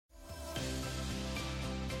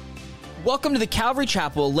Welcome to the Calvary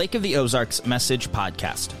Chapel Lake of the Ozarks Message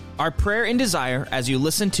Podcast. Our prayer and desire as you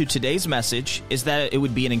listen to today's message is that it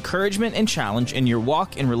would be an encouragement and challenge in your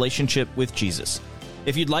walk and relationship with Jesus.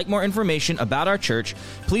 If you'd like more information about our church,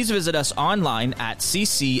 please visit us online at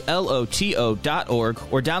ccloto.org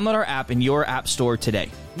or download our app in your app store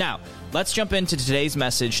today. Now, let's jump into today's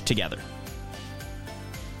message together.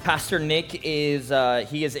 Pastor Nick is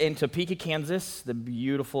in Topeka, Kansas, the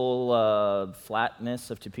beautiful flatness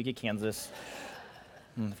of Topeka, Kansas.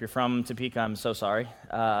 If you're from Topeka, I'm so sorry.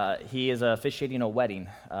 He is officiating a wedding,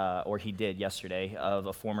 or he did yesterday, of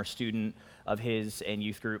a former student of his and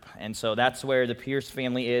youth group. And so that's where the Pierce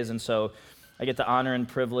family is. And so I get the honor and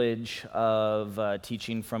privilege of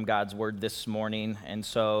teaching from God's Word this morning. And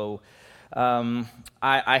so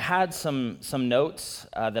I had some notes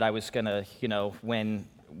that I was going to,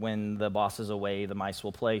 when the boss is away, the mice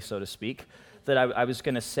will play, so to speak, that I was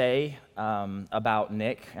going to say about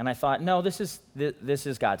Nick, and I thought, no, this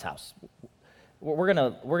is God's house. We're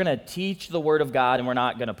gonna teach the Word of God, and we're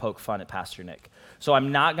not going to poke fun at Pastor Nick. So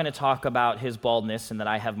I'm not going to talk about his baldness and that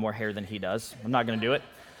I have more hair than he does. I'm not going to do it.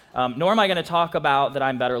 Nor am I going to talk about that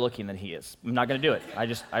I'm better looking than he is. I'm not going to do it.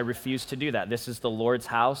 I refuse to do that. This is the Lord's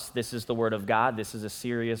house. This is the Word of God. This is a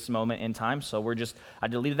serious moment in time. So I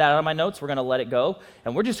deleted that out of my notes. We're going to let it go.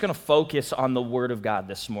 And we're just going to focus on the Word of God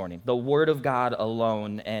this morning. The Word of God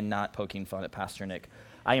alone, and not poking fun at Pastor Nick.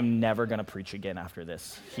 I am never going to preach again after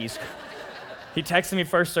this. He texted me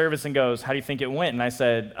first service and goes, "How do you think it went?" And I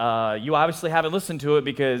said, "You obviously haven't listened to it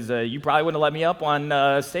because you probably wouldn't have let me up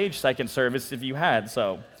on stage second service if you had."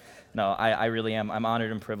 So no, I really am. I'm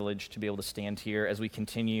honored and privileged to be able to stand here as we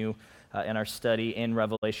continue in our study in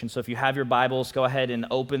Revelation. So if you have your Bibles, go ahead and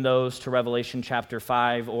open those to Revelation chapter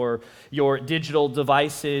 5, or your digital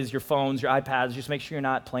devices, your phones, your iPads. Just make sure you're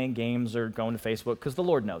not playing games or going to Facebook, because the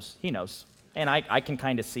Lord knows. He knows. And I can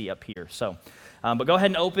kind of see up here. So, but go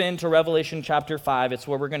ahead and open to Revelation chapter 5. It's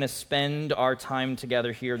where we're going to spend our time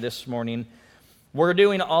together here this morning. We're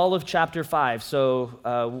doing all of chapter 5,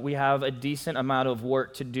 so we have a decent amount of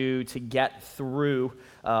work to do to get through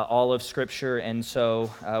all of Scripture, and so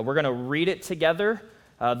we're going to read it together,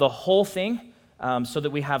 the whole thing, so that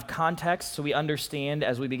we have context, so we understand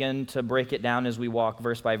as we begin to break it down as we walk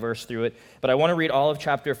verse by verse through it. But I want to read all of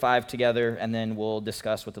chapter 5 together, and then we'll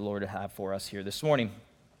discuss what the Lord will have for us here this morning.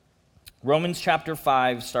 Romans chapter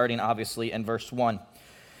 5, starting obviously in verse 1.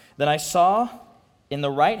 Then I saw in the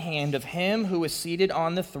right hand of him who was seated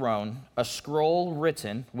on the throne a scroll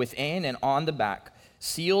written within and on the back,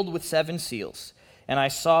 sealed with 7 seals. And I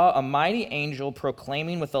saw a mighty angel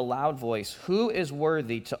proclaiming with a loud voice, "Who is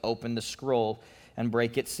worthy to open the scroll and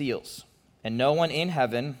break its seals?" And no one in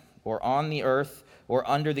heaven or on the earth or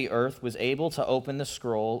under the earth was able to open the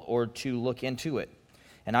scroll or to look into it.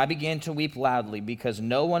 And I began to weep loudly, because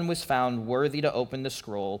no one was found worthy to open the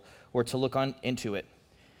scroll or to look into it.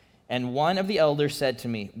 And one of the elders said to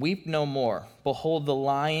me, "Weep no more. Behold, the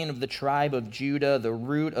Lion of the tribe of Judah, the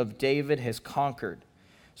Root of David, has conquered,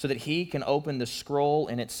 so that he can open the scroll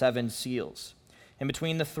and its 7 seals." And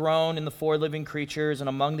between the throne and the 4 living creatures and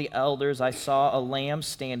among the elders, I saw a lamb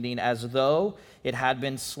standing as though it had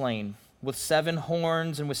been slain, with 7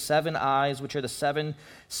 horns and with 7 eyes, which are the 7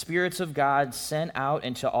 spirits of God sent out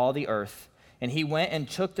into all the earth. And he went and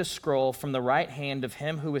took the scroll from the right hand of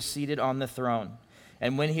him who was seated on the throne.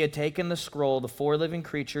 And when he had taken the scroll, the 4 living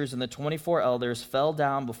creatures and the 24 elders fell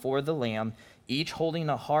down before the Lamb, each holding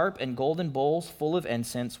a harp and golden bowls full of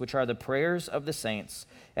incense, which are the prayers of the saints.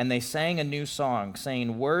 And they sang a new song,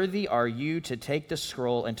 saying, "Worthy are you to take the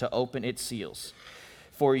scroll and to open its seals.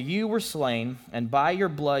 For you were slain, and by your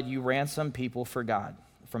blood you ransomed people for God,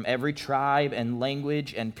 from every tribe and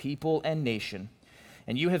language and people and nation.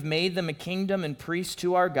 And you have made them a kingdom and priests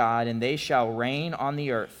to our God, and they shall reign on the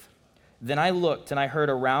earth." Then I looked, and I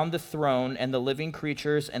heard around the throne and the living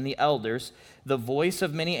creatures and the elders the voice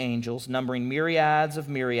of many angels, numbering myriads of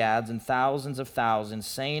myriads and thousands of thousands,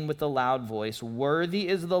 saying with a loud voice, "Worthy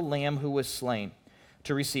is the Lamb who was slain,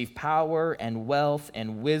 to receive power and wealth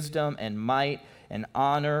and wisdom and might and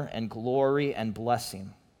honor and glory and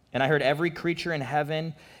blessing." And I heard every creature in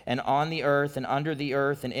heaven and on the earth and under the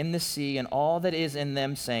earth and in the sea and all that is in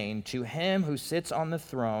them, saying, "To him who sits on the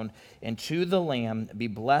throne and to the Lamb be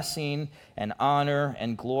blessing and honor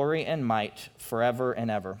and glory and might forever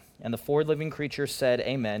and ever." And the 4 living creatures said,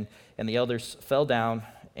 "Amen." And the elders fell down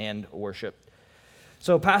and worshiped.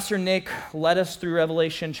 So Pastor Nick led us through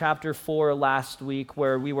Revelation chapter 4 last week,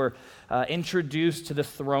 where we were introduced to the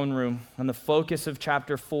throne room. And the focus of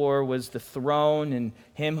chapter 4 was the throne and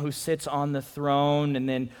him who sits on the throne. And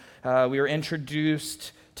then we were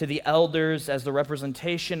introduced to the elders as the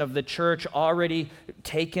representation of the church already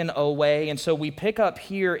taken away. And so we pick up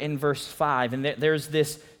here in verse 5, and there's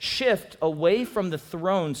this shift away from the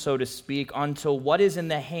throne, so to speak, onto what is in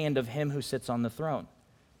the hand of him who sits on the throne.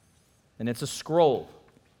 And it's a scroll.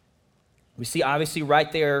 We see obviously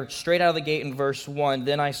right there, straight out of the gate in verse 1,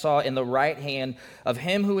 then I saw in the right hand of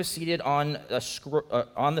him who is seated on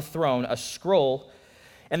the throne a scroll.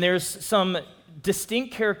 And there's some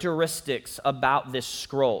distinct characteristics about this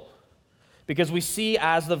scroll. Because we see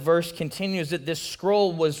as the verse continues that this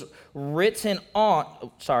scroll was written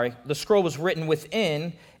the scroll was written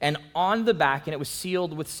within and on the back, and it was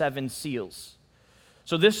sealed with 7 seals.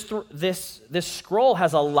 So this scroll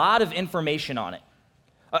has a lot of information on it.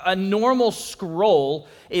 A normal scroll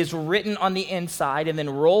is written on the inside and then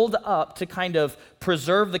rolled up to kind of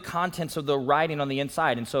preserve the contents of the writing on the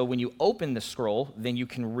inside. And so when you open the scroll, then you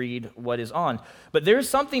can read what is on. But there's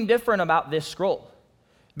something different about this scroll,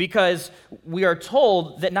 because we are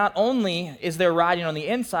told that not only is there writing on the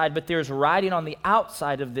inside, but there's writing on the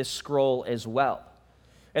outside of this scroll as well.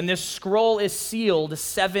 And this scroll is sealed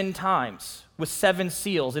 7 times with 7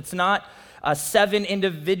 seals. It's not 7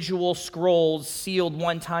 individual scrolls sealed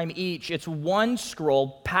one time each. It's one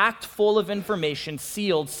scroll packed full of information,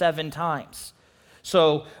 sealed 7 times.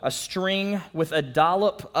 So a string with a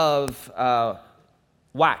dollop of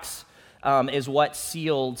wax is what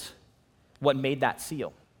made that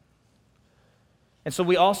seal. And so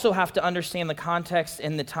we also have to understand the context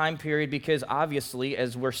and the time period, because obviously,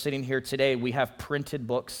 as we're sitting here today, we have printed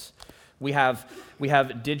books. We have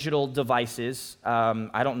digital devices.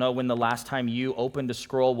 I don't know when the last time you opened a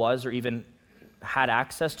scroll was or even had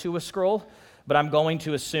access to a scroll, but I'm going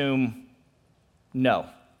to assume no.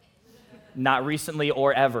 Not recently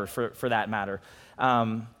or ever, for that matter.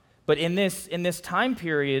 But in this time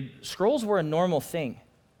period, scrolls were a normal thing.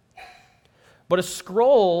 But a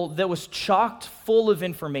scroll that was chocked full of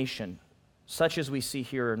information, such as we see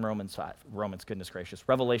here in Revelation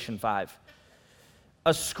 5.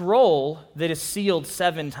 A scroll that is sealed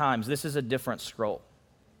 7 times, this is a different scroll.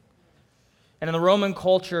 And in the Roman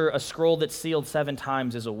culture, a scroll that's sealed 7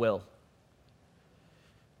 times is a will.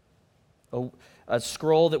 A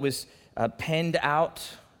scroll that was penned out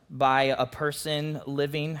by a person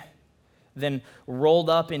living, then rolled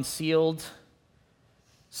up and sealed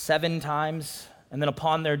 7 times, and then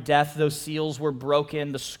upon their death, those seals were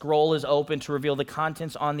broken. The scroll is open to reveal the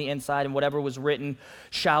contents on the inside, and whatever was written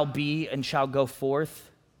shall be and shall go forth.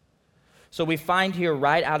 So we find here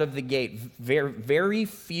right out of the gate, very, very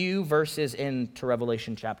few verses into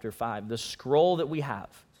Revelation chapter 5, the scroll that we have,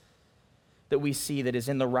 that we see that is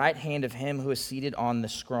in the right hand of him who is seated on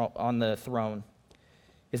the throne,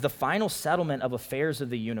 is the final settlement of affairs of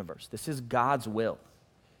the universe. This is God's will.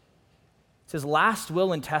 It's his last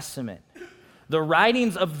will and testament. The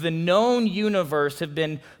writings of the known universe have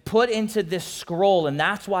been put into this scroll, and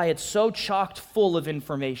that's why it's so chocked full of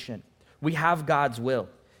information. We have God's will.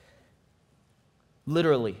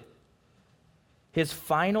 Literally. His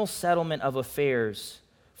final settlement of affairs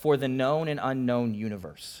for the known and unknown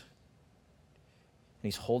universe. And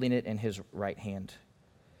he's holding it in his right hand.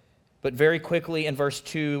 But very quickly in verse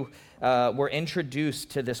 2, we're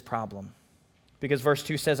introduced to this problem. Because verse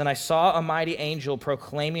 2 says, and I saw a mighty angel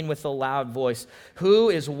proclaiming with a loud voice, who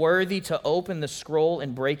is worthy to open the scroll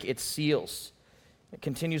and break its seals? It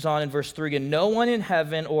continues on in verse 3 again, no one in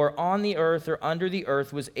heaven or on the earth or under the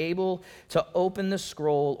earth was able to open the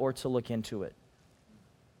scroll or to look into it.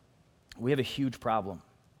 We have a huge problem.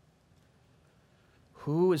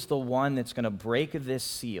 Who is the one that's going to break this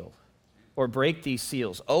seal or break these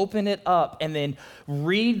seals? Open it up and then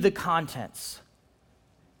read the contents.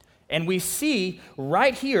 And we see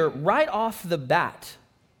right here, right off the bat,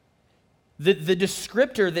 the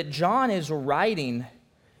descriptor that John is writing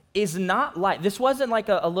is not like, this wasn't like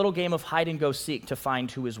a little game of hide and go seek to find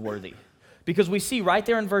who is worthy. Because we see right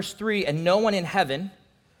there in verse 3, and no one in heaven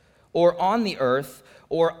or on the earth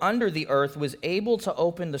or under the earth was able to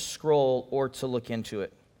open the scroll or to look into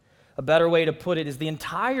it. A better way to put it is the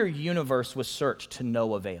entire universe was searched to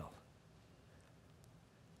no avail.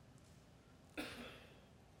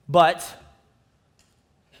 But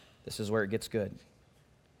this is where it gets good.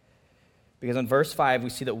 Because in verse 5, we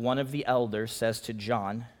see that one of the elders says to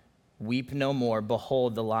John, weep no more,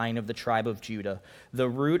 behold, the Lion of the tribe of Judah, the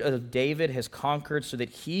root of David has conquered so that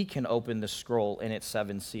he can open the scroll and its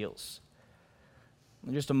 7 seals.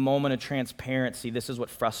 In just a moment of transparency, this is what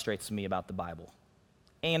frustrates me about the Bible,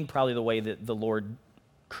 and probably the way that the Lord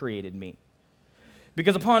created me.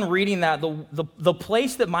 Because upon reading that, the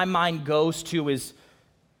place that my mind goes to is,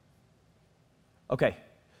 okay,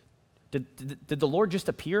 did the Lord just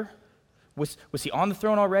appear? Was he on the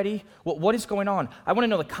throne already? What is going on? I want to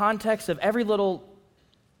know the context of every little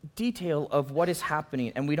detail of what is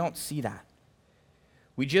happening, and we don't see that.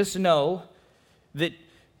 We just know that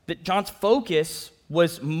John's focus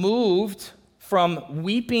was moved from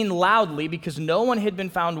weeping loudly because no one had been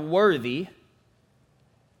found worthy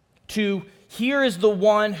to here is the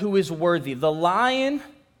one who is worthy, the Lion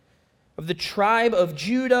of the tribe of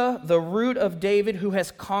Judah, the root of David, who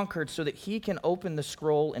has conquered so that he can open the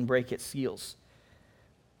scroll and break its seals.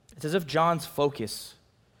 It's as if John's focus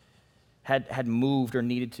had moved or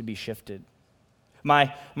needed to be shifted.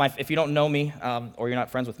 If you don't know me, or you're not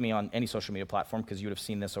friends with me on any social media platform, because you would have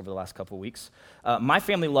seen this over the last couple of weeks, my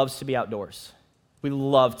family loves to be outdoors. We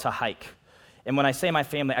love to hike. And when I say my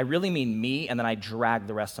family, I really mean me, and then I drag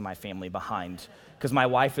the rest of my family behind, because my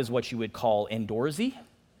wife is what you would call indoorsy.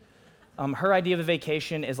 Her idea of a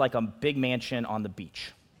vacation is like a big mansion on the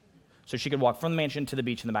beach. So she could walk from the mansion to the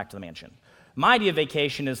beach and then back to the mansion. My idea of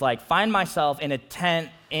vacation is like find myself in a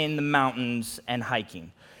tent in the mountains and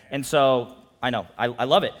hiking. And so I know, I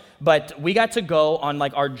love it. But we got to go on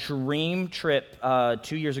like our dream trip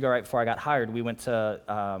 2 years ago, right before I got hired. We went to,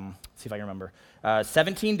 let's see if I can remember,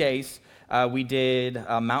 17 days. We did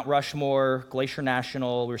Mount Rushmore, Glacier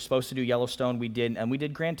National. We were supposed to do Yellowstone. We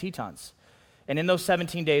did Grand Tetons. And in those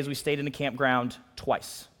 17 days, we stayed in the campground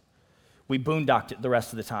twice. We boondocked it the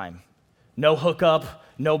rest of the time. No hookup,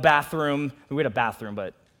 no bathroom. We had a bathroom,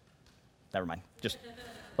 but never mind. Just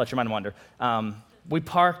let your mind wander. We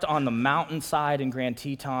parked on the mountainside in Grand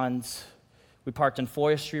Tetons. We parked in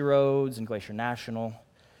forestry roads in Glacier National.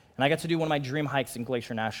 And I got to do one of my dream hikes in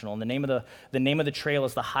Glacier National. And the name of the trail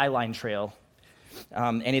is the Highline Trail.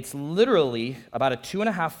 And it's literally about a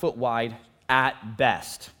 2.5 foot wide, at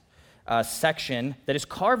best, section that is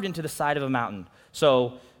carved into the side of a mountain.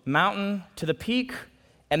 So mountain to the peak,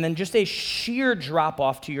 and then just a sheer drop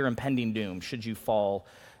off to your impending doom should you fall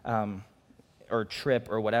or trip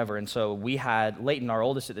or whatever. And so we had Leighton, our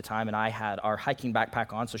oldest at the time, and I had our hiking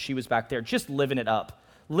backpack on, so she was back there just living it up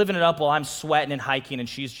while I'm sweating and hiking, and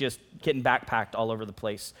she's just getting backpacked all over the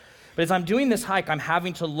place. But as I'm doing this hike, I'm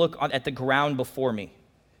having to look at the ground before me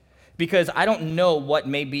because I don't know what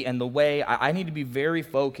may be in the way. I need to be very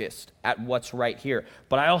focused at what's right here.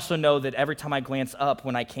 But I also know that every time I glance up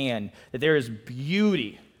when I can, that there is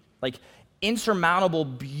beauty, like insurmountable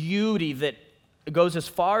beauty that goes as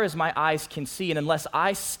far as my eyes can see. And unless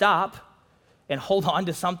I stop and hold on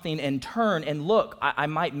to something and turn and look, I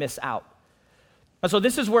might miss out. And so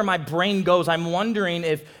this is where my brain goes. I'm wondering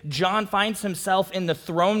if John finds himself in the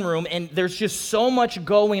throne room and there's just so much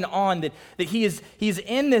going on that he's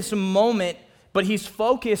in this moment, but he's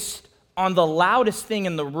focused on the loudest thing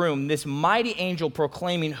in the room, this mighty angel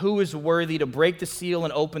proclaiming who is worthy to break the seal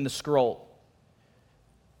and open the scroll.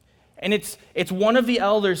 And it's one of the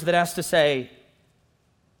elders that has to say,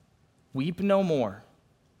 "Weep no more.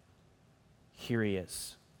 Here he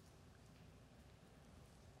is."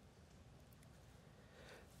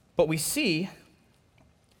 But we see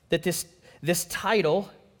that this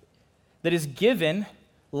title that is given,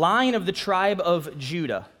 Lion of the tribe of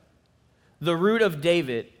Judah, the root of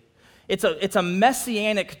David, it's a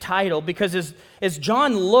messianic title because as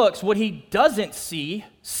John looks, what he doesn't see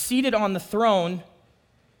seated on the throne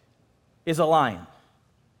is a lion.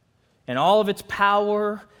 And all of its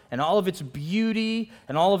power and all of its beauty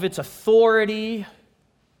and all of its authority.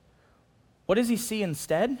 What does he see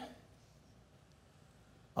instead?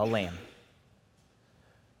 A lamb.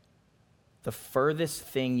 The furthest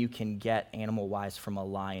thing you can get animal-wise from a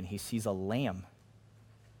lion, he sees a lamb.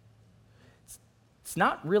 It's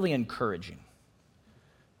not really encouraging.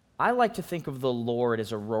 I like to think of the Lord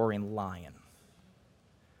as a roaring lion.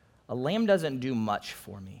 A lamb doesn't do much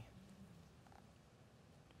for me.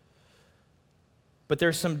 But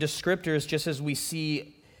there's some descriptors, just as we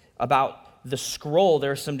see about the scroll,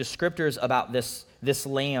 there are some descriptors about this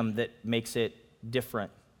lamb that makes it different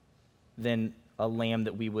than a lamb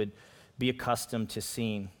that we would be accustomed to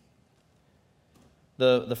seeing.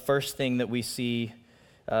 The first thing that we see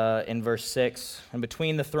in verse 6, and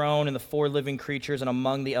between the throne and the 4 living creatures and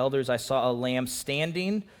among the elders I saw a lamb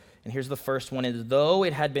standing, and here's the first one, as though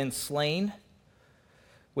it had been slain,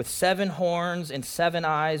 with 7 horns and 7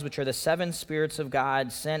 eyes, which are the 7 spirits of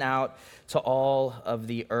God sent out to all of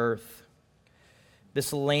the earth.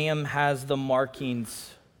 This lamb has the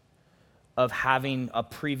markings of having a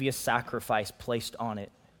previous sacrifice placed on it.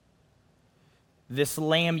 This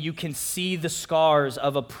lamb, you can see the scars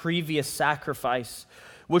of a previous sacrifice,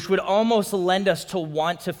 which would almost lend us to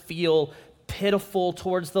want to feel pitiful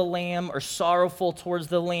towards the lamb or sorrowful towards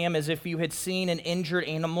the lamb, as if you had seen an injured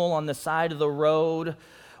animal on the side of the road,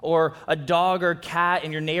 or a dog or cat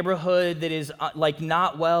in your neighborhood that is like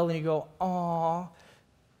not well, and you go, "Aw."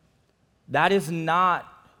 That is not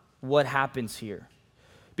what happens here.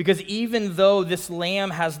 Because even though this lamb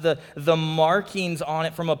has the markings on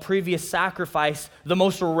it from a previous sacrifice, the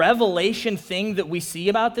most revelation thing that we see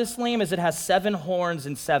about this lamb is it has 7 horns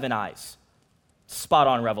and 7 eyes. Spot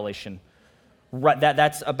on revelation.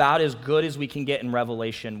 That's about as good as we can get in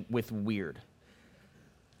Revelation with weird.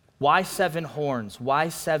 Why 7 horns? Why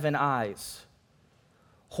 7 eyes?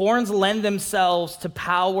 Horns lend themselves to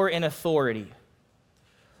power and authority.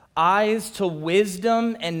 Eyes to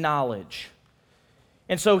wisdom and knowledge.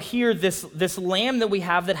 And so here, this lamb that we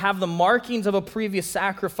have that have the markings of a previous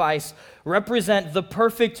sacrifice represent the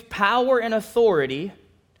perfect power and authority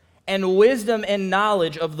and wisdom and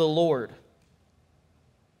knowledge of the Lord.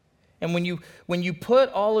 And when you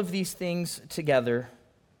put all of these things together,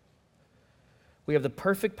 we have the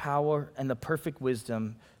perfect power and the perfect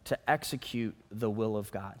wisdom to execute the will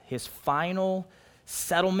of God. His final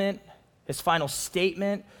settlement, his final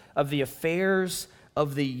statement of the affairs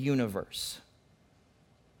of the universe.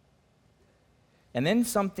 And then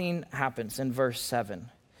something happens in verse 7.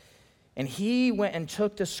 And he went and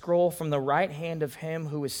took the scroll from the right hand of him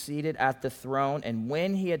who was seated at the throne. And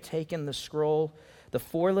when he had taken the scroll, the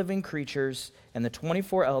 4 living creatures and the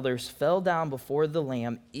 24 elders fell down before the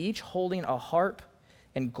Lamb, each holding a harp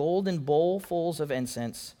and golden bowlfuls of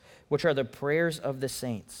incense, which are the prayers of the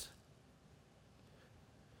saints.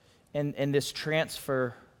 And this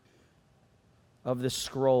transfer of the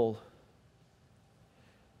scroll,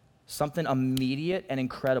 something immediate and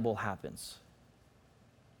incredible happens.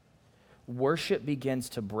 Worship begins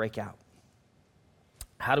to break out.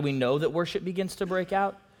 How do we know that worship begins to break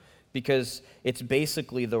out? Because it's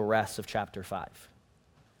basically the rest of chapter 5.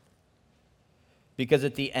 Because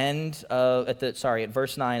at the end of, at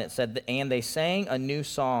verse 9, it said, "And they sang a new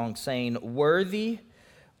song, saying, 'Worthy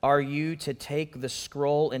are you to take the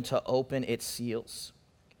scroll and to open its seals.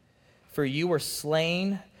 For you were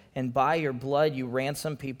slain, and by your blood you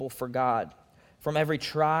ransomed people for God, from every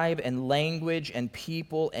tribe and language and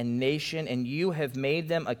people and nation, and you have made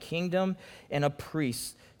them a kingdom and a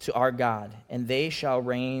priest to our God, and they shall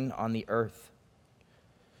reign on the earth.'"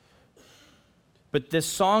 But this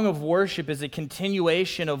song of worship is a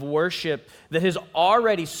continuation of worship that has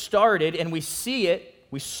already started, and we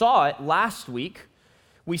saw it last week.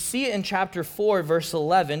 We see it in chapter 4, verse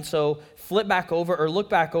 11. So look back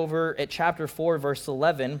over at chapter 4, verse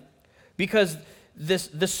 11, because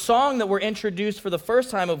the song that we're introduced for the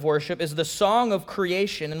first time of worship is the song of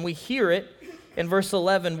creation, and we hear it in verse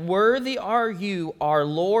 11. "Worthy are you, our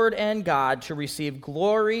Lord and God, to receive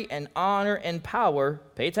glory and honor and power."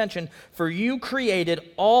 Pay attention. "For you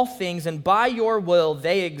created all things, and by your will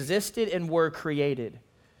they existed and were created."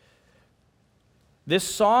 This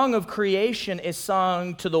song of creation is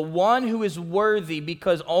sung to the one who is worthy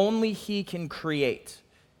because only he can create.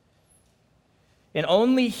 And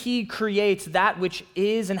only he creates that which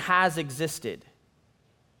is and has existed.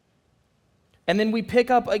 And then we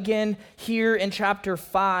pick up again here in chapter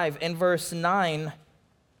 5 and verse 9,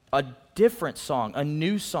 a different song, a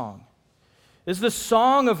new song. This is the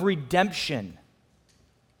song of redemption.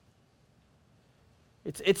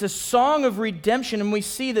 It's a song of redemption, and we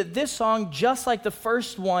see that this song, just like the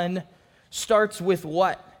first one, starts with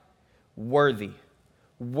what? Worthy.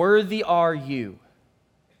 Worthy are you.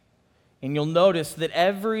 And you'll notice that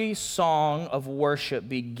every song of worship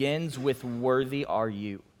begins with "Worthy are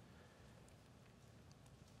you."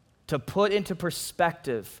 To put into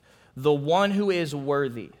perspective the one who is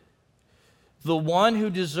worthy, the one who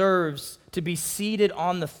deserves to be seated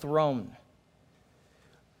on the throne,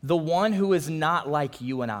 the one who is not like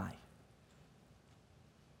you and I.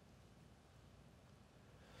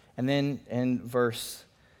 And then in verse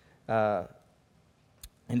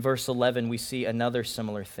 11, we see another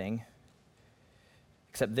similar thing,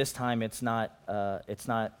 except this time it's not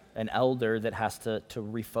an elder that has to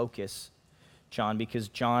refocus John, because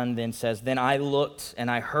John then says, "Then I looked and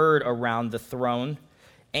I heard around the throne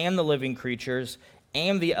and the living creatures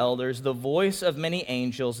and the elders the voice of many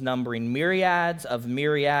angels, numbering myriads of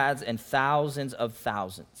myriads and thousands of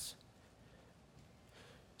thousands."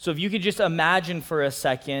 So if you could just imagine for a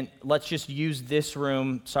second, let's just use this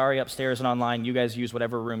room. Sorry, upstairs and online, you guys use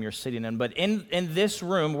whatever room you're sitting in. But in this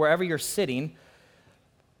room, wherever you're sitting,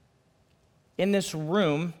 in this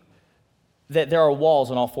room, that there are walls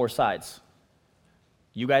on all 4 sides.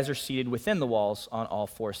 You guys are seated within the walls on all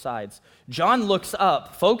 4 sides. John looks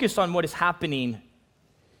up, focused on what is happening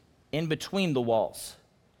in between the walls.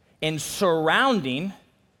 And surrounding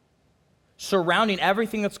surrounding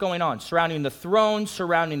everything that's going on, surrounding the throne,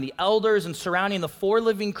 surrounding the elders, and surrounding the four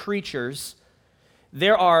living creatures,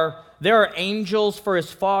 there are angels for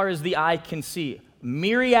as far as the eye can see.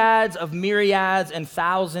 Myriads of myriads and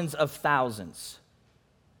thousands of thousands.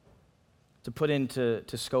 To put into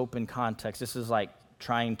scope and context, this is like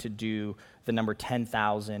trying to do the number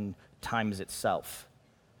 10,000 times itself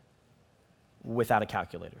without a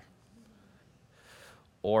calculator.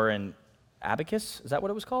 Or an abacus, is that what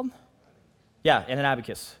it was called? Yeah, in an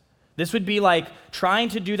abacus. This would be like trying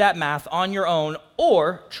to do that math on your own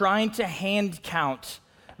or trying to hand count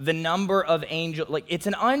the number of angels. Like, it's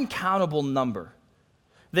an uncountable number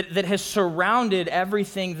that has surrounded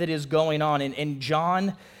everything that is going on. And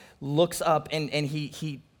John looks up and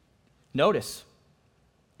he notice,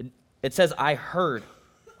 it says, I heard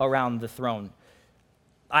around the throne.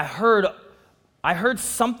 I heard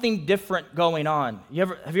something different going on.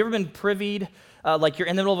 Have you ever been privied? Like you're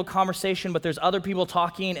in the middle of a conversation, but there's other people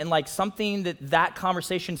talking, and like something that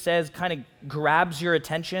conversation says kind of grabs your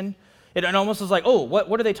attention. It almost is like, oh,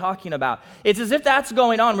 what are they talking about? It's as if that's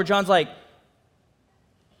going on, where John's like,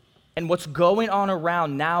 and what's going on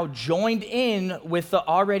around now joined in with the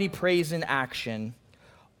already praise in action.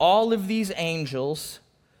 All of these angels,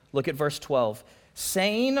 look at verse 12,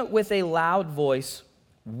 saying with a loud voice,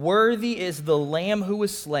 worthy is the Lamb who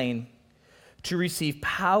was slain to receive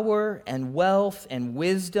power and wealth and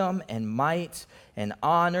wisdom and might and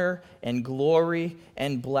honor and glory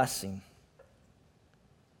and blessing.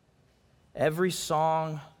 Every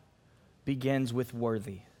song begins with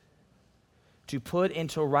worthy. To put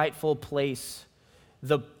into rightful place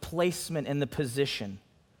the placement and the position.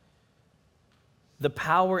 The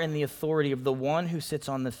power and the authority of the one who sits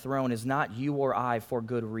on the throne is not you or I for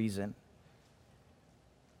good reason.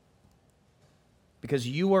 Because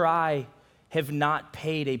you or I have not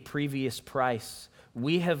paid a previous price.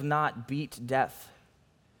 We have not beat death.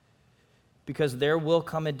 Because there will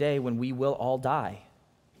come a day when we will all die.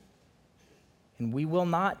 And we will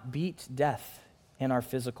not beat death in our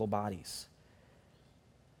physical bodies.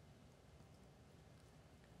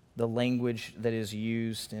 The language that is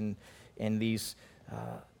used in these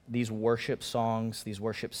worship songs, these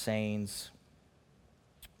worship sayings,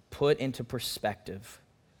 put into perspective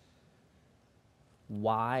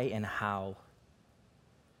why and how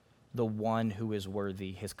the one who is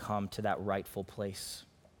worthy has come to that rightful place.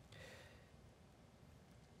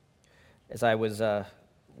 As I was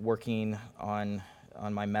working on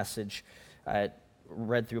my message, I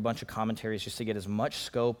read through a bunch of commentaries just to get as much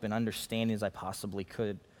scope and understanding as I possibly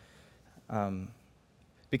could.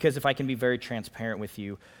 Because if I can be very transparent with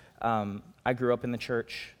you, I grew up in the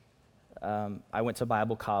church. I went to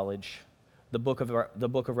Bible college. The book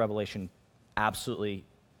of Revelation, I'm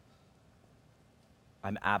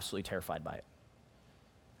absolutely terrified by it.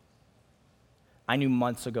 I knew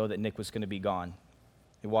months ago that Nick was going to be gone.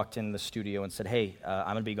 He walked in the studio and said, hey, I'm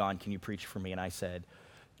going to be gone. Can you preach for me? And I said,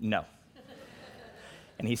 no.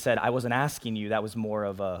 And he said, I wasn't asking you. That was more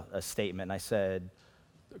of a statement. And I said,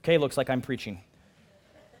 okay, looks like I'm preaching.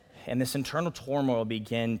 And this internal turmoil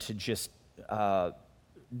began to just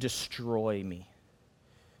destroy me.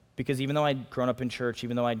 Because even though I'd grown up in church,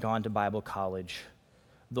 even though I'd gone to Bible college,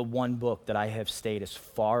 the one book that I have stayed as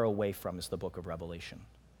far away from is the book of Revelation.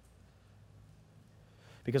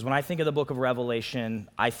 Because when I think of the book of Revelation,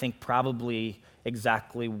 I think probably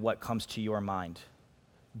exactly what comes to your mind.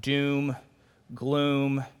 Doom,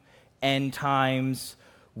 gloom, end times,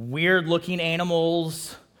 weird-looking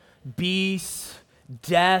animals, beasts,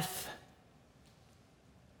 death.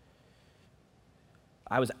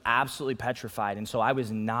 I was absolutely petrified, and so I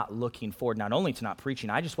was not looking forward, not only to not preaching,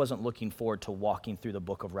 I just wasn't looking forward to walking through the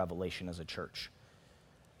book of Revelation as a church.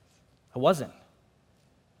 I wasn't.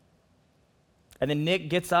 And then Nick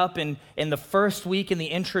gets up in the first week in the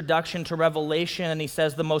introduction to Revelation, and he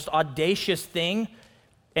says the most audacious thing,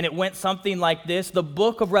 and it went something like this: the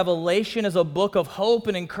book of Revelation is a book of hope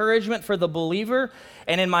and encouragement for the believer.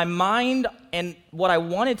 And in my mind, and what I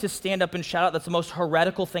wanted to stand up and shout out, that's the most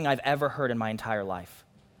heretical thing I've ever heard in my entire life.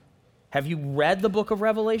 Have you read the book of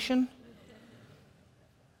Revelation?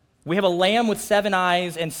 We have a lamb with 7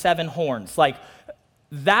 eyes and 7 horns. Like,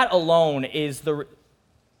 that alone is the...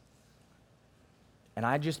 And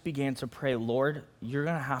I just began to pray, Lord, you're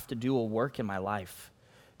going to have to do a work in my life,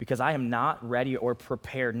 because I am not ready or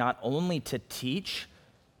prepared not only to teach,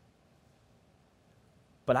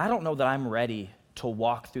 but I don't know that I'm ready to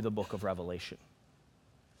walk through the book of Revelation.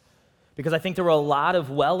 Because I think there were a lot of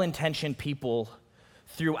well-intentioned people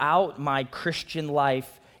throughout my Christian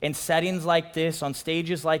life in settings like this, on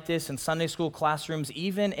stages like this, in Sunday school classrooms,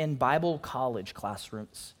 even in Bible college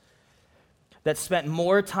classrooms, that spent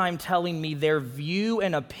more time telling me their view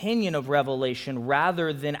and opinion of Revelation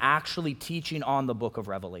rather than actually teaching on the book of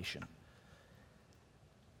Revelation.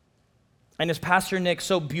 And as Pastor Nick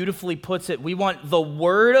so beautifully puts it, we want the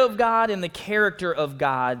Word of God and the character of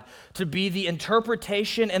God to be the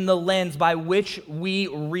interpretation and the lens by which we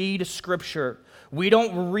read Scripture. We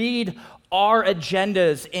don't read our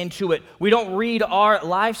agendas into it. We don't read our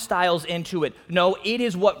lifestyles into it. No, it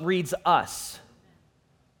is what reads us.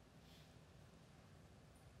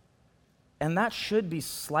 And that should be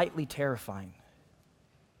slightly terrifying.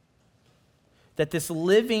 That this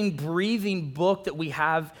living, breathing book that we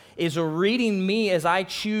have is reading me as I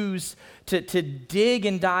choose to dig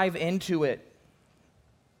and dive into it.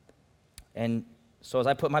 And so as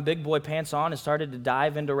I put my big boy pants on and started to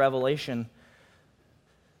dive into Revelation,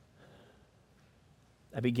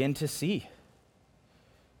 I begin to see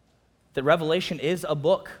that Revelation is a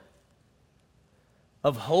book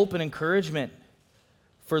of hope and encouragement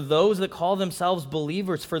for those that call themselves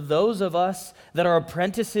believers, for those of us that are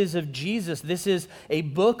apprentices of Jesus. This is a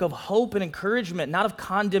book of hope and encouragement, not of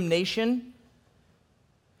condemnation.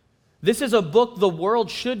 This is a book the world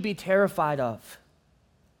should be terrified of.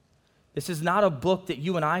 This is not a book that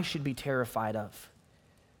you and I should be terrified of.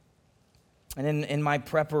 And in my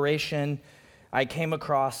preparation, I came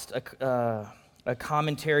across a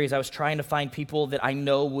commentary as I was trying to find people that I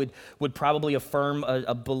know would probably affirm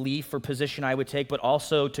a belief or position I would take, but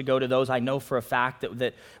also to go to those I know for a fact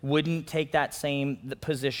that wouldn't take that same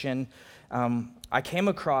position. I came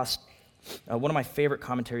across one of my favorite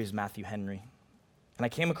commentaries, Matthew Henry. And I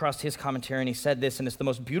came across his commentary, and he said this, and it's the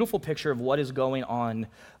most beautiful picture of what is going on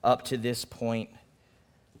up to this point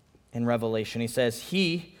in Revelation. He says,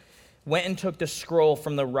 "He went and took the scroll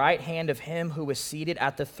from the right hand of him who was seated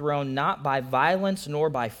at the throne, not by violence nor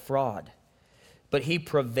by fraud, but he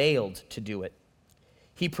prevailed to do it.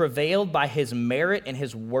 He prevailed by his merit and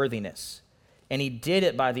his worthiness, and he did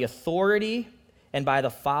it by the authority and by the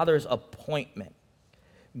Father's appointment.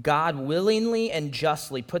 God willingly and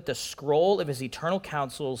justly put the scroll of his eternal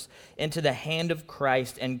counsels into the hand of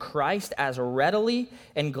Christ, and Christ as readily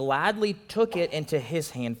and gladly took it into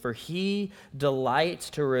his hand, for he delights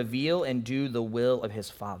to reveal and do the will of his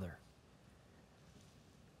Father."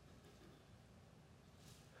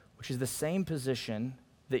 Which is the same position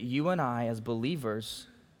that you and I as believers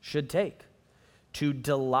should take. To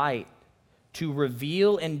delight, to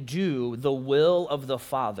reveal and do the will of the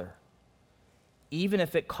Father. Even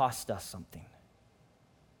if it cost us something.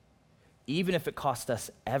 Even if it cost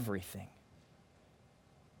us everything.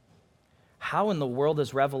 How in the world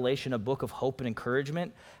is Revelation a book of hope and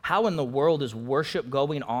encouragement? How in the world is worship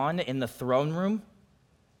going on in the throne room?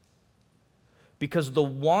 Because the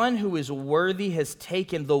one who is worthy has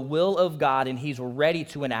taken the will of God and he's ready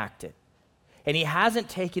to enact it. And he hasn't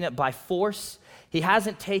taken it by force. He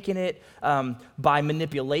hasn't taken it by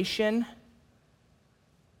manipulation.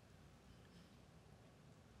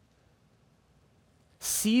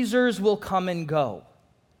 Caesars will come and go.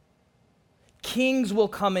 Kings will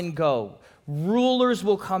come and go. Rulers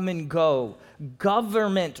will come and go.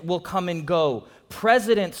 Government will come and go.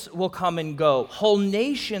 Presidents will come and go. Whole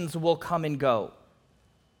nations will come and go.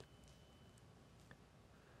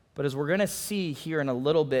 But as we're going to see here in a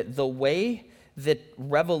little bit, the way that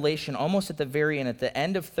Revelation, almost at the very end, at the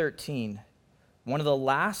end of 13, one of the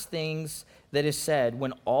last things that is said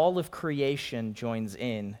when all of creation joins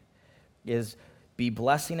in is, "Be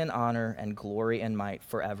blessing and honor and glory and might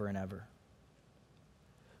forever and ever."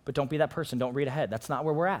 But don't be that person. Don't read ahead. That's not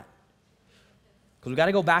where we're at. Because we've got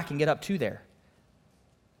to go back and get up to there.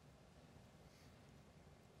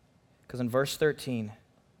 Because in verse 13,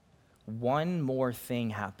 one more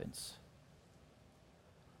thing happens.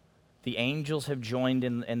 The angels have joined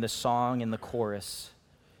in the song and the chorus.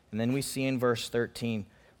 And then we see in verse 13,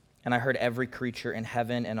 "And I heard every creature in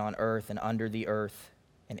heaven and on earth and under the earth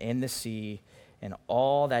and in the sea and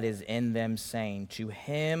all that is in them, saying, to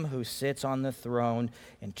him who sits on the throne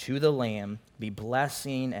and to the Lamb be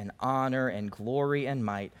blessing and honor and glory and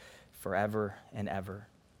might forever and ever."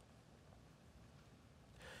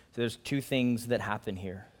 So there's two things that happen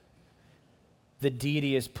here. The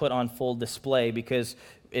deity is put on full display because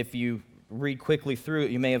if you read quickly through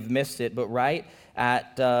it, you may have missed it, but right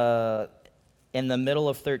at in the middle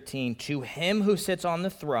of 13, "To him who sits on the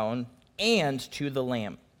throne and to the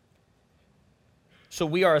Lamb." So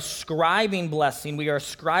we are ascribing blessing, we are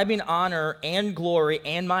ascribing honor and glory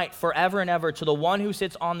and might forever and ever to the one who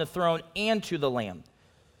sits on the throne and to the Lamb.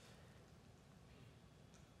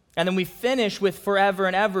 And then we finish with forever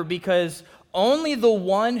and ever because Only the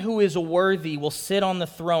one who is worthy will sit on the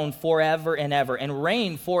throne forever and ever and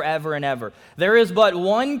reign forever and ever. There is but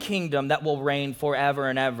one kingdom that will reign forever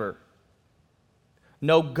and ever.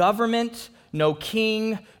 No government, no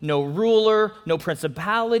king, no ruler, no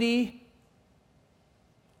principality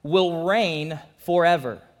will reign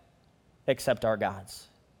forever except our God's.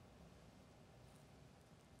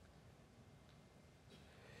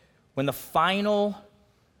 When the final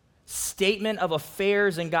statement of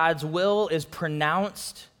affairs in God's will is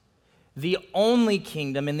pronounced, the only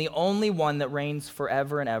kingdom and the only one that reigns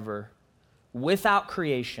forever and ever without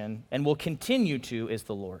creation and will continue to is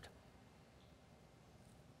the Lord.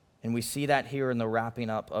 And we see that here in the wrapping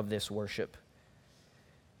up of this worship.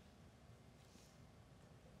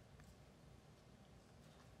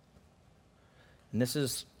 And this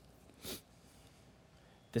is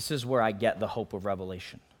where I get the hope of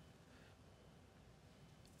Revelation.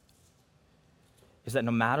 Is that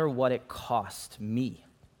no matter what it cost me,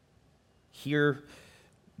 here,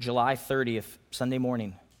 July 30th, Sunday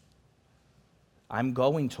morning, I'm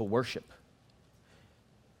going to worship.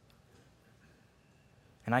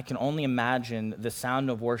 And I can only imagine the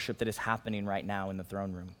sound of worship that is happening right now in the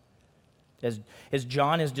throne room. As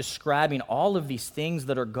John is describing all of these things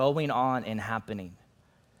that are going on and happening.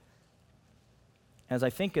 As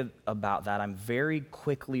I think about that, I'm very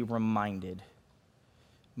quickly reminded,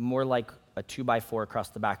 more like a 2x4 across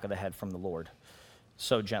the back of the head from the Lord,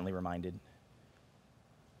 so gently reminded,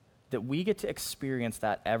 that we get to experience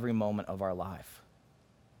that every moment of our life.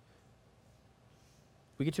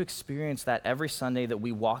 We get to experience that every Sunday that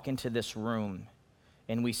we walk into this room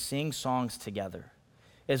and we sing songs together.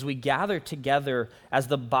 As we gather together as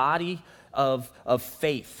the body of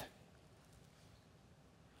faith,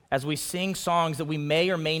 as we sing songs that we may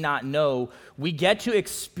or may not know, we get to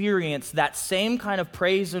experience that same kind of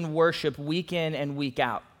praise and worship week in and week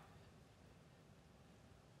out.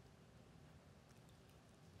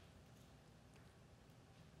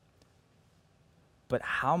 But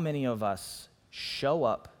how many of us show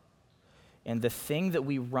up and the thing that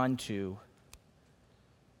we run to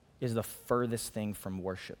is the furthest thing from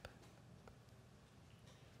worship?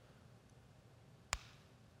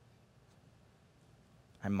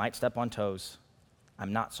 I might step on toes.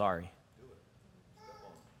 I'm not sorry.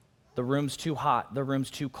 The room's too hot. The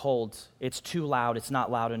room's too cold. It's too loud. It's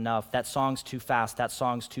not loud enough. That song's too fast. That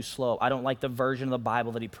song's too slow. I don't like the version of the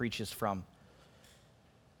Bible that he preaches from.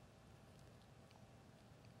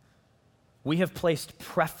 We have placed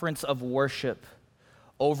preference of worship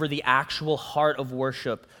over the actual heart of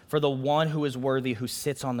worship for the one who is worthy, who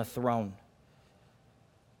sits on the throne.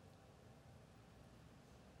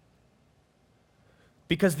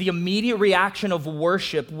 Because the immediate reaction of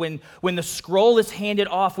worship when the scroll is handed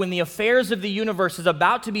off, when the affairs of the universe is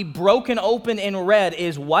about to be broken open and read,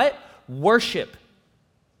 is what? Worship.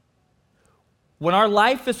 When our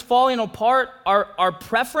life is falling apart, our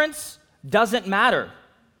preference doesn't matter.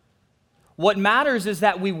 What matters is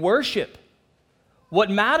that we worship. What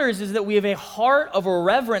matters is that we have a heart of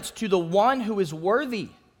reverence to the one who is worthy.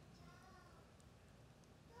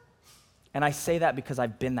 And I say that because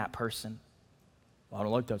I've been that person. Well, I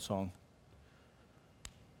don't like that song.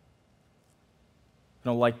 I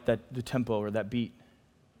don't like the tempo or that beat.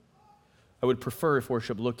 I would prefer if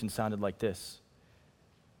worship looked and sounded like this.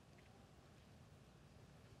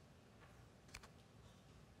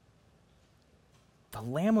 The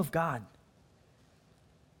Lamb of God,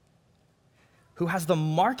 who has the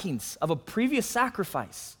markings of a previous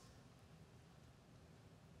sacrifice.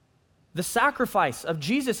 The sacrifice of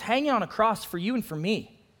Jesus hanging on a cross for you and for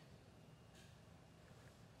me.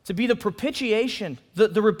 To be the propitiation,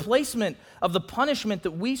 the replacement of the punishment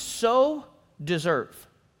that we so deserve.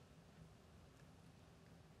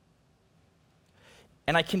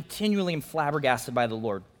 And I continually am flabbergasted by the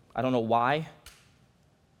Lord. I don't know why.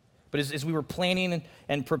 But as we were planning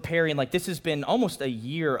and preparing, like this has been almost a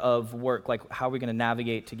year of work, like how are we going to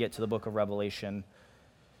navigate to get to the book of Revelation?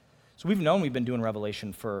 So we've been doing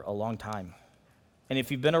Revelation for a long time. And if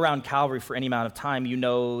you've been around Calvary for any amount of time, you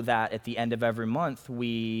know that at the end of every month,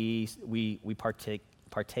 we partake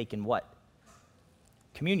in what?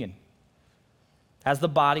 Communion. As the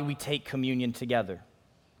body, we take communion together.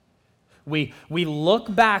 We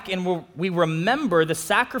look back and we remember the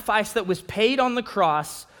sacrifice that was paid on the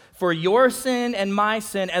cross for your sin and my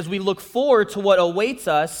sin as we look forward to what awaits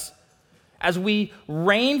us as we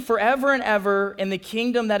reign forever and ever in the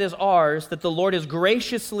kingdom that is ours, that the Lord has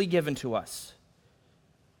graciously given to us.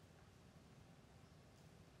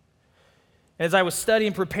 And as I was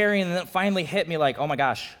studying, preparing, and then it finally hit me like, oh my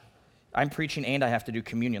gosh, I'm preaching and I have to do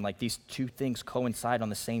communion. Like these two things coincide on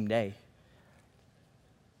the same day.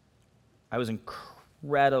 I was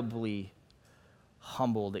incredibly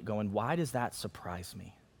humbled at going, why does that surprise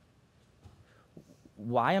me?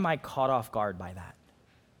 Why am I caught off guard by that?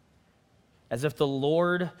 As if the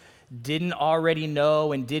Lord didn't already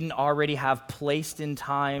know and didn't already have placed in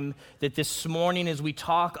time that this morning, as we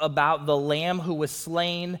talk about the Lamb who was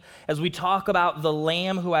slain, as we talk about the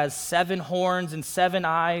Lamb who has 7 horns and 7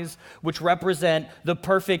 eyes, which represent the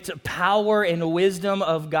perfect power and wisdom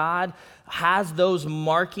of God, has those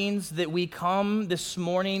markings, that we come this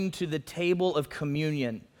morning to the table of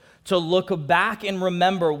communion to look back and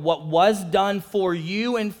remember what was done for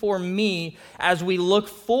you and for me as we look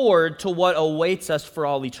forward to what awaits us for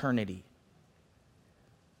all eternity.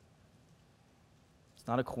 It's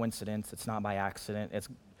not a coincidence. It's not by accident.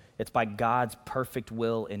 It's by God's perfect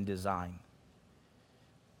will and design.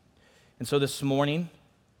 And so this morning,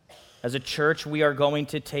 as a church, we are going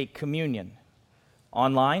to take communion.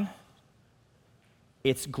 Online,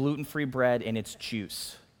 it's gluten-free bread and it's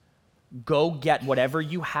juice. Go get whatever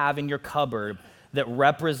you have in your cupboard that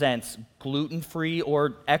represents gluten-free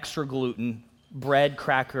or extra gluten, bread,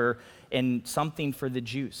 cracker, and something for the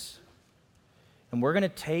juice. And we're going to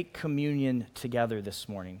take communion together this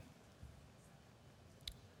morning.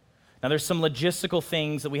 Now, there's some logistical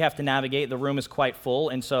things that we have to navigate. The room is quite full,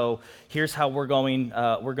 and so here's how we're going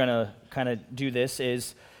to kind of do this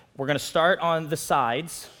is we're going to start on the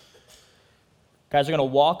sides. Guys are going to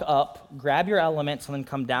walk up, grab your elements, and then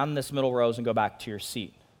come down this middle rows and go back to your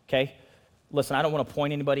seat, okay? Listen, I don't want to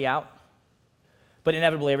point anybody out, but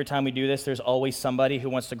inevitably every time we do this, there's always somebody who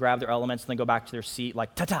wants to grab their elements and then go back to their seat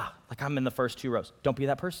like, ta-ta, like I'm in the first 2 rows. Don't be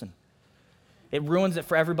that person. It ruins it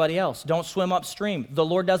for everybody else. Don't swim upstream. The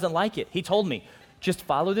Lord doesn't like it. He told me, just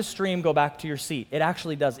follow the stream, go back to your seat. It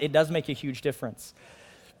actually does. It does make a huge difference.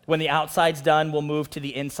 When the outside's done, we'll move to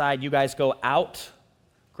the inside. You guys go out,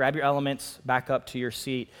 grab your elements, back up to your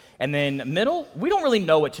seat. And then middle, we don't really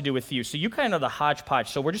know what to do with you. So you kind of the hodgepodge.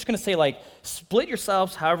 So we're just going to say like, split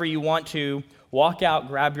yourselves however you want to, walk out,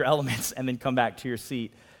 grab your elements, and then come back to your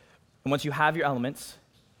seat. And once you have your elements,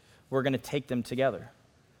 we're going to take them together.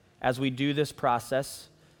 As we do this process,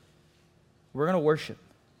 we're going to worship.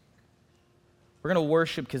 We're going to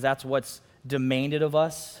worship because that's what's demanded of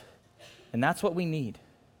us, and that's what we need.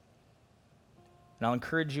 And I'll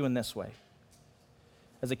encourage you in this way.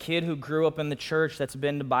 As a kid who grew up in the church that's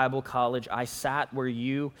been to Bible college, I sat where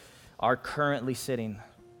you are currently sitting.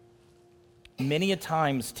 Many a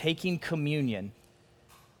times taking communion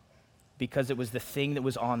because it was the thing that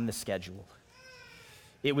was on the schedule.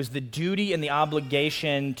 It was the duty and the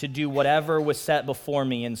obligation to do whatever was set before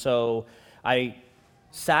me. And so I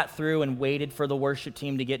sat through and waited for the worship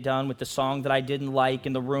team to get done with the song that I didn't like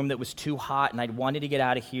in the room that was too hot, and I wanted to get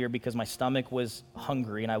out of here because my stomach was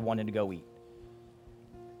hungry and I wanted to go eat.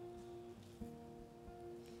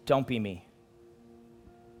 Don't be me.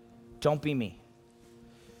 Don't be me.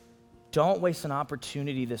 Don't waste an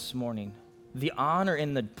opportunity this morning. The honor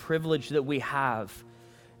and the privilege that we have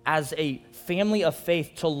as a family of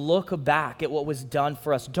faith to look back at what was done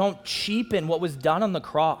for us. Don't cheapen what was done on the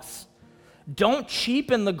cross. Don't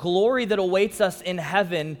cheapen the glory that awaits us in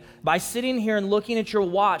heaven by sitting here and looking at your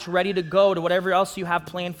watch ready to go to whatever else you have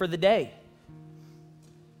planned for the day.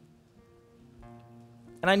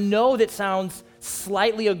 And I know that sounds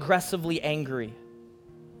slightly aggressively angry,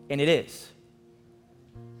 and it is.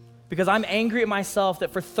 Because I'm angry at myself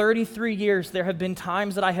that for 33 years there have been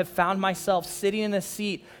times that I have found myself sitting in a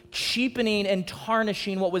seat, cheapening and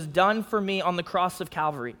tarnishing what was done for me on the cross of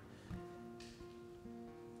Calvary.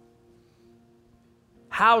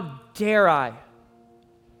 How dare I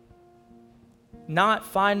not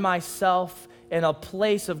find myself in a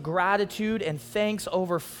place of gratitude and thanks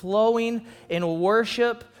overflowing in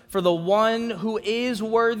worship for the one who is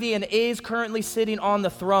worthy and is currently sitting on the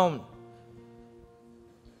throne.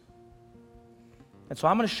 And so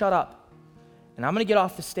I'm going to shut up, and I'm going to get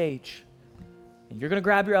off the stage, and you're going to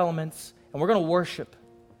grab your elements, and we're going to worship.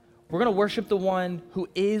 We're going to worship the one who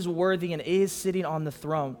is worthy and is sitting on the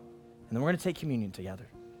throne, and then we're going to take communion together.